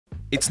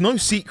It's no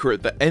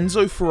secret that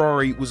Enzo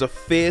Ferrari was a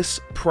fierce,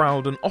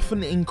 proud and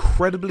often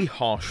incredibly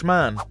harsh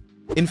man.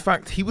 In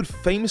fact, he would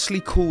famously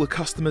call the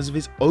customers of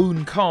his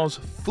own cars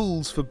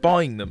fools for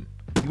buying them.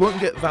 You won't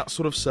get that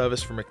sort of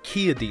service from a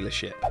Kia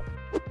dealership.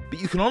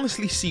 But you can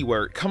honestly see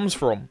where it comes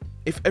from.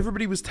 If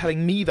everybody was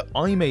telling me that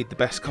I made the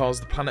best cars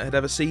the planet had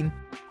ever seen,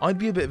 I'd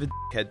be a bit of a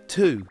dickhead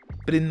too.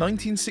 But in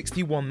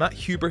 1961 that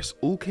hubris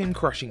all came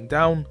crashing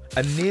down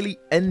and nearly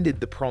ended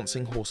the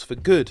prancing horse for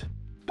good.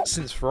 But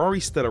since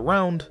Ferrari's still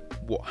around,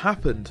 what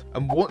happened?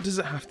 And what does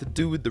it have to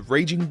do with the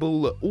raging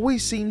bull that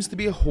always seems to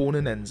be a horn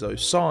in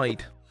Enzo's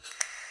side?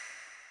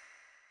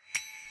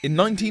 In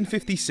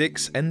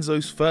 1956,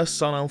 Enzo's first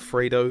son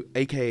Alfredo,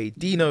 aka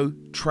Dino,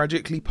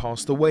 tragically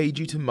passed away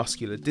due to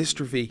muscular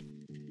dystrophy.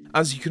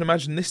 As you can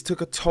imagine, this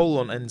took a toll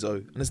on Enzo,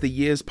 and as the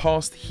years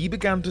passed, he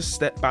began to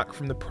step back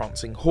from the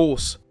prancing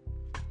horse.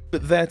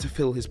 But there to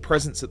fill his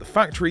presence at the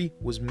factory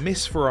was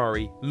Miss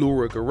Ferrari,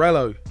 Laura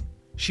Garello.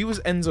 She was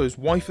Enzo's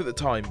wife at the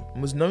time,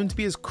 and was known to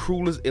be as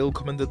cruel as Il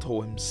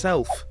Commendatore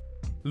himself.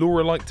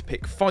 Laura liked to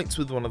pick fights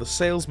with one of the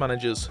sales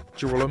managers,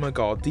 Girolamo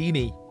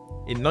Gardini.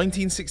 In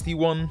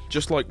 1961,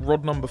 just like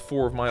rod number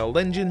 4 of my old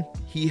engine,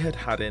 he had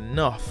had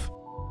enough.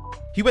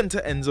 He went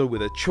to Enzo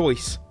with a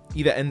choice.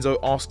 Either Enzo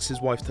asks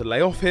his wife to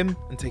lay off him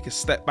and take a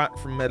step back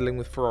from meddling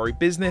with Ferrari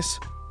business,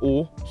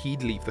 or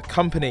he'd leave the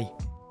company.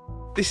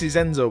 This is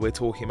Enzo we're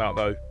talking about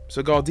though,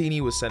 so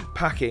Gardini was sent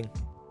packing.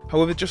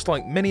 However, just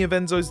like many of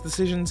Enzo's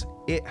decisions,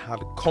 it had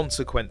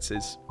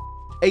consequences.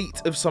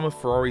 8 of some of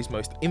Ferrari's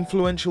most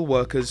influential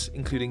workers,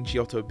 including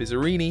Giotto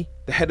Bizzarrini,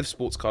 the head of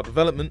sports car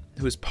development,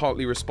 who is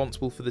partly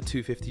responsible for the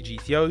 250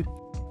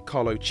 GTO,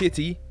 Carlo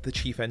Chitti, the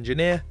chief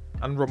engineer,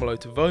 and Romolo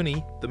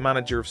Tavoni, the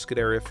manager of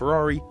Scuderia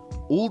Ferrari,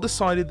 all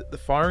decided that the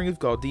firing of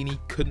Gardini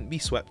couldn't be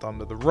swept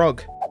under the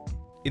rug.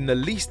 In the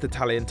least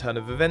Italian turn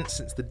of events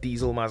since the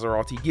diesel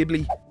Maserati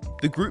Ghibli,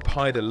 the group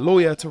hired a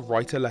lawyer to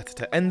write a letter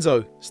to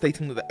Enzo,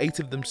 stating that the 8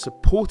 of them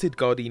supported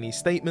Gardini's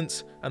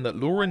statements and that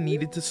Laura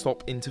needed to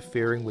stop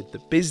interfering with the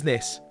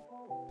business.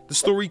 The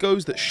story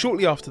goes that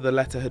shortly after the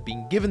letter had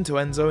been given to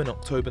Enzo in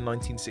October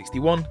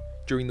 1961,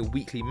 during the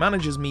weekly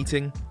managers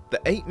meeting,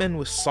 the 8 men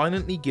were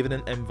silently given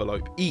an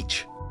envelope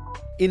each.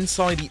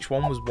 Inside each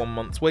one was 1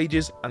 month's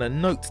wages and a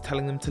note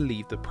telling them to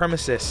leave the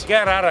premises.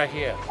 Get out of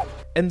here!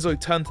 Enzo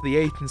turned to the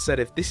 8 and said,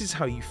 "If this is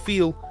how you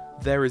feel,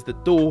 there is the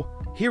door,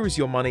 here is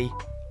your money,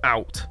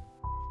 out."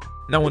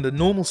 Now under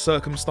normal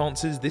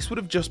circumstances, this would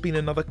have just been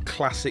another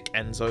classic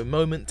Enzo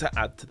moment to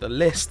add to the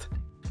list.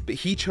 But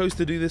he chose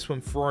to do this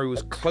when Ferrari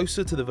was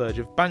closer to the verge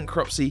of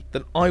bankruptcy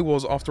than I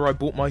was after I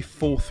bought my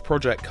 4th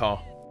project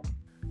car.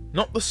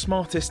 Not the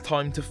smartest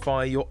time to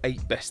fire your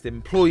 8 best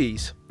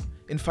employees.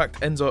 In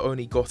fact, Enzo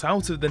only got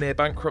out of the near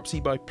bankruptcy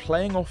by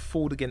playing off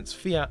Ford against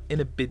Fiat in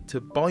a bid to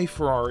buy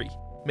Ferrari,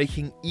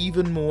 making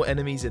even more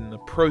enemies in the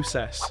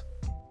process.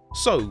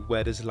 So,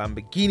 where does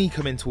Lamborghini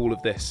come into all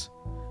of this?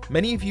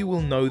 Many of you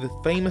will know the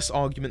famous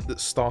argument that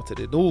started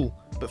it all,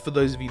 but for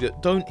those of you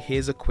that don't,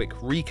 here's a quick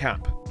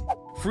recap.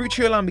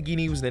 Ferruccio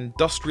Lamborghini was an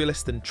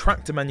industrialist and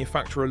tractor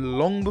manufacturer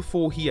long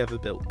before he ever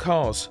built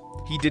cars.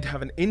 He did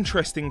have an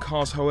interest in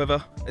cars,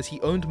 however, as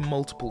he owned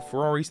multiple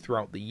Ferraris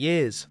throughout the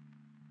years.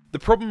 The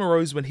problem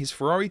arose when his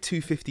Ferrari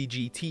 250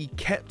 GT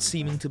kept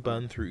seeming to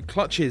burn through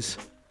clutches.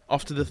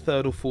 After the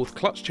 3rd or 4th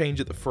clutch change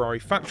at the Ferrari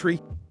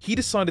factory, he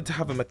decided to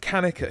have a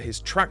mechanic at his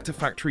tractor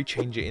factory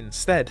change it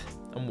instead,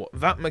 and what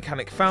that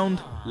mechanic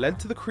found led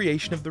to the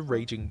creation of the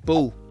Raging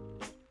Bull.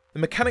 The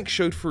mechanic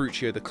showed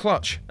Ferruccio the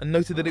clutch and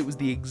noted that it was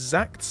the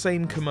exact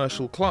same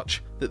commercial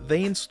clutch that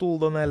they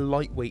installed on their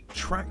lightweight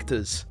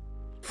tractors.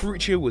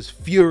 Ferruccio was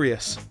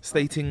furious,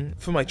 stating,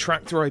 "For my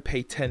tractor I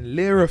pay 10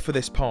 lira for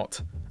this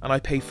part, and I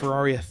pay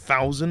Ferrari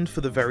 1,000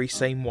 for the very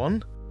same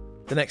one?"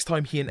 The next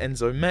time he and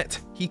Enzo met,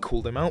 he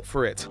called him out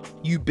for it.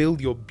 "You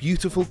build your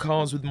beautiful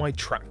cars with my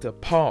tractor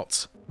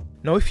parts."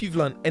 Now if you've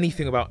learned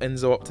anything about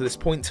Enzo up to this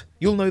point,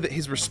 you'll know that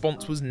his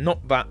response was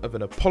not that of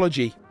an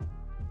apology.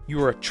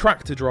 "You are a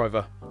tractor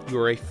driver, you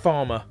are a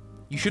farmer.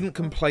 You shouldn't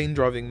complain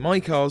driving my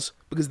cars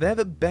because they're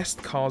the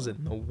best cars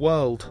in the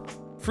world."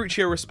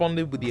 Ferruccio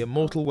responded with the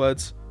immortal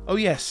words, "Oh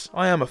yes,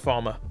 I am a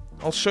farmer.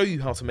 I'll show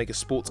you how to make a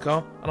sports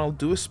car, and I'll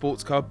do a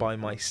sports car by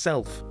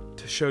myself,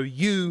 to show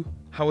you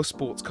how a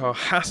sports car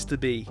has to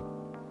be."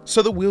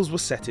 So the wheels were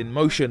set in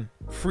motion.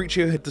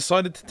 Ferruccio had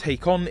decided to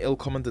take on Il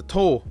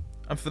Commendatore,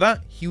 and for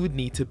that he would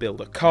need to build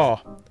a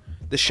car.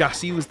 The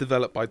chassis was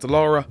developed by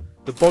Dallara,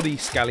 the body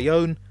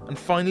Scaglione, and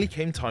finally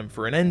came time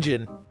for an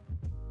engine.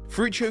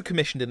 Ferruccio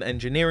commissioned an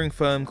engineering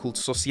firm called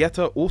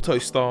Società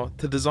Autostar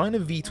to design a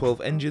V12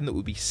 engine that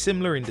would be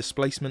similar in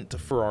displacement to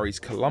Ferrari's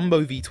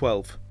Lambo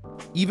V12,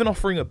 even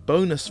offering a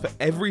bonus for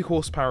every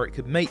horsepower it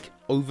could make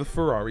over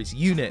Ferrari's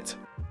unit.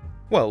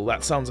 Well,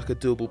 that sounds like a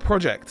doable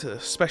project,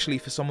 especially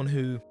for someone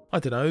who, I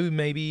don't know,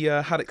 maybe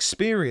had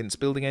experience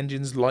building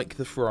engines like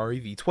the Ferrari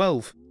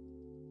V12.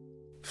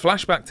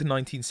 Flashback to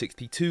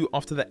 1962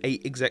 after the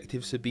 8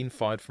 executives had been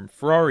fired from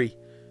Ferrari.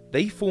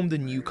 They formed a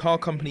new car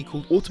company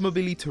called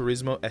Automobili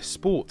Turismo e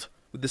Sport,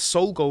 with the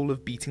sole goal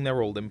of beating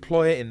their old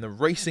employer in the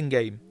racing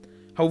game.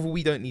 However,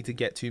 we don't need to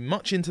get too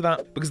much into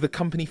that because the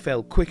company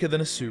failed quicker than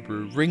a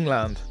Subaru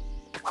Ringland.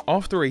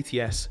 After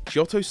ATS,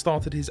 Giotto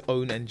started his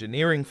own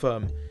engineering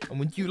firm, and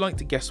would you like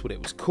to guess what it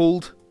was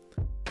called?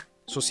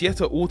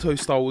 Società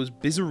Autostar was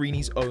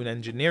Bizzarrini's own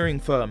engineering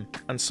firm,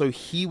 and so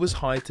he was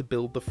hired to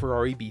build the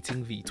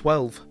Ferrari-beating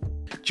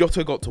V12.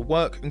 Giotto got to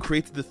work and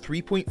created the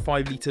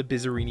 3.5-litre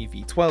Bizzarrini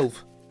V12.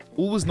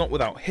 All was not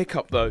without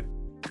hiccup though.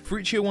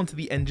 Ferruccio wanted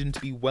the engine to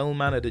be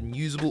well-mannered and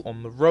usable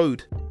on the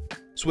road.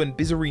 So when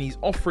Bizzarrini's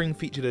offering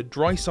featured a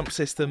dry sump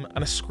system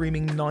and a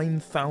screaming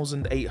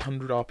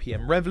 9,800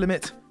 RPM rev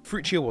limit,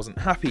 Ferruccio wasn't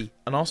happy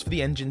and asked for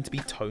the engine to be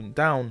toned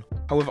down.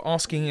 However,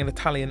 asking an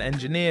Italian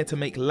engineer to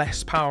make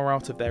less power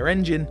out of their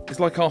engine is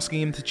like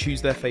asking him to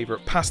choose their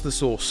favourite pasta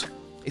sauce.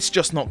 It's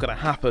just not going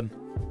to happen.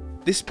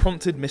 This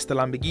prompted Mr.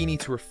 Lamborghini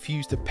to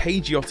refuse to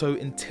pay Giotto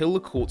until the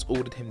courts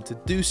ordered him to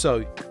do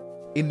so.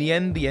 In the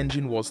end, the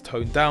engine was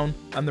toned down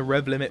and the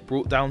rev limit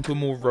brought down to a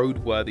more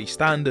roadworthy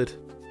standard.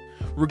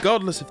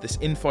 Regardless of this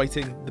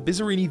infighting, the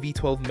Bizzarrini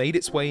V12 made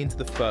its way into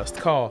the first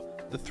car,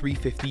 the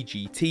 350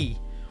 GT,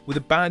 with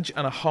a badge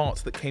and a heart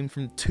that came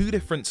from two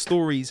different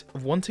stories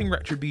of wanting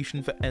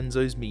retribution for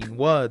Enzo's mean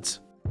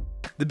words.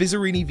 The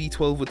Bizzarrini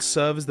V12 would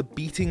serve as the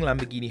beating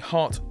Lamborghini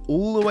heart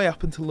all the way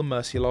up until the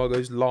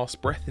Murcielago's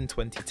last breath in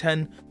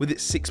 2010 with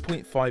its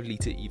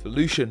 6.5-litre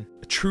Evolution,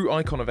 a true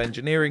icon of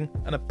engineering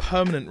and a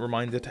permanent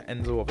reminder to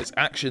Enzo of his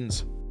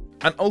actions.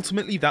 And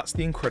ultimately that's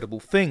the incredible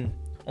thing.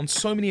 On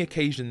so many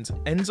occasions,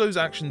 Enzo's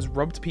actions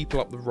rubbed people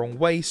up the wrong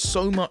way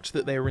so much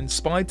that they were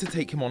inspired to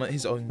take him on at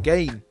his own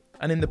game.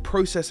 And in the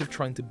process of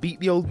trying to beat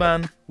the old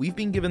man, we've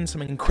been given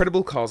some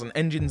incredible cars and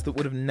engines that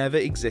would have never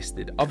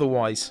existed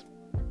otherwise.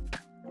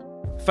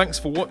 Thanks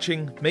for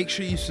watching, make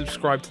sure you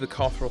subscribe to the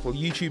Car Throttle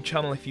YouTube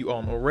channel if you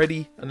aren't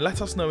already, and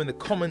let us know in the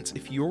comments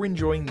if you're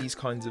enjoying these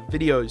kinds of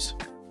videos.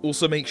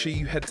 Also make sure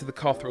you head to the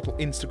Car Throttle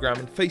Instagram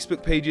and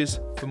Facebook pages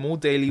for more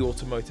daily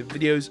automotive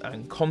videos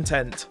and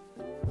content.